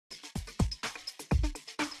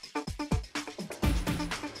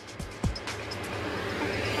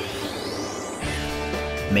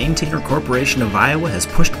Maintainer Corporation of Iowa has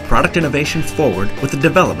pushed product innovation forward with the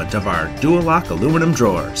development of our DuaLock aluminum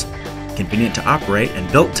drawers. Convenient to operate and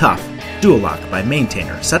built tough, DuaLock by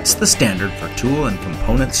Maintainer sets the standard for tool and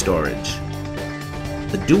component storage.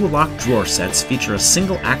 The DuaLock drawer sets feature a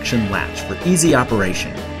single action latch for easy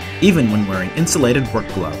operation, even when wearing insulated work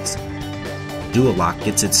gloves. DuaLock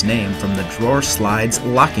gets its name from the drawer slide's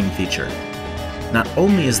locking feature. Not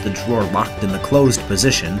only is the drawer locked in the closed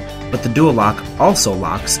position, but the DuaLock also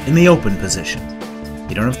locks in the open position.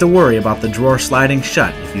 You don't have to worry about the drawer sliding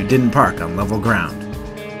shut if you didn't park on level ground.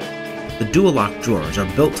 The DuaLock drawers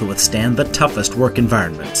are built to withstand the toughest work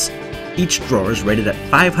environments. Each drawer is rated at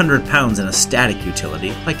 500 pounds in a static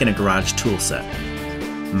utility, like in a garage tool set.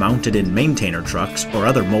 Mounted in maintainer trucks or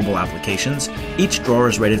other mobile applications, each drawer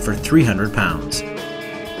is rated for 300 pounds.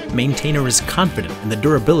 Maintainer is confident in the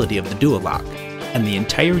durability of the DuaLock, and the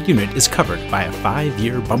entire unit is covered by a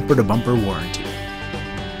 5-year bumper-to-bumper warranty.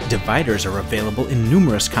 Dividers are available in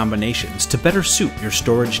numerous combinations to better suit your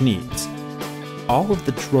storage needs. All of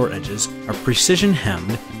the drawer edges are precision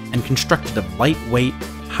hemmed and constructed of lightweight,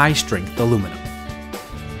 high-strength aluminum.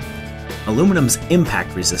 Aluminum's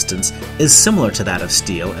impact resistance is similar to that of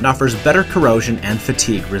steel and offers better corrosion and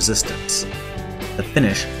fatigue resistance. The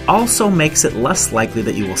finish also makes it less likely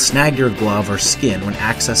that you will snag your glove or skin when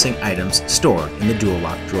accessing items stored in the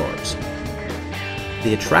DuaLock drawers.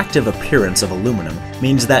 The attractive appearance of aluminum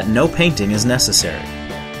means that no painting is necessary.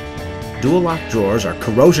 DuaLock drawers are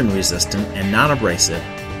corrosion resistant and non-abrasive,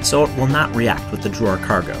 so it will not react with the drawer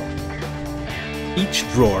cargo. Each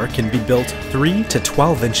drawer can be built 3 to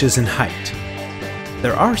 12 inches in height.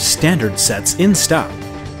 There are standard sets in stock,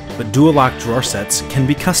 but DuaLock drawer sets can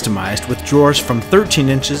be customized with drawers from 13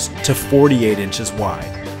 inches to 48 inches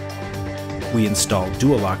wide. We install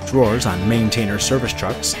DuaLock drawers on Maintainer service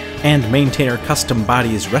trucks and Maintainer custom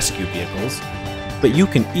bodies rescue vehicles, but you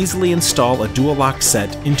can easily install a DuaLock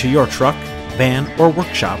set into your truck, van, or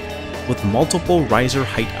workshop with multiple riser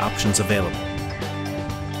height options available.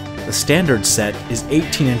 The standard set is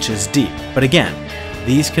 18 inches deep, but again,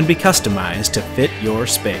 these can be customized to fit your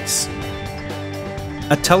space.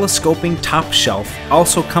 A telescoping top shelf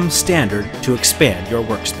also comes standard to expand your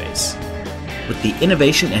workspace. With the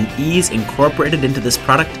innovation and ease incorporated into this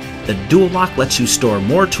product, the DuaLock lets you store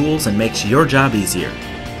more tools and makes your job easier.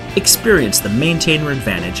 Experience the Maintainer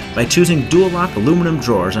advantage by choosing DuaLock aluminum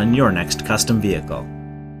drawers on your next custom vehicle.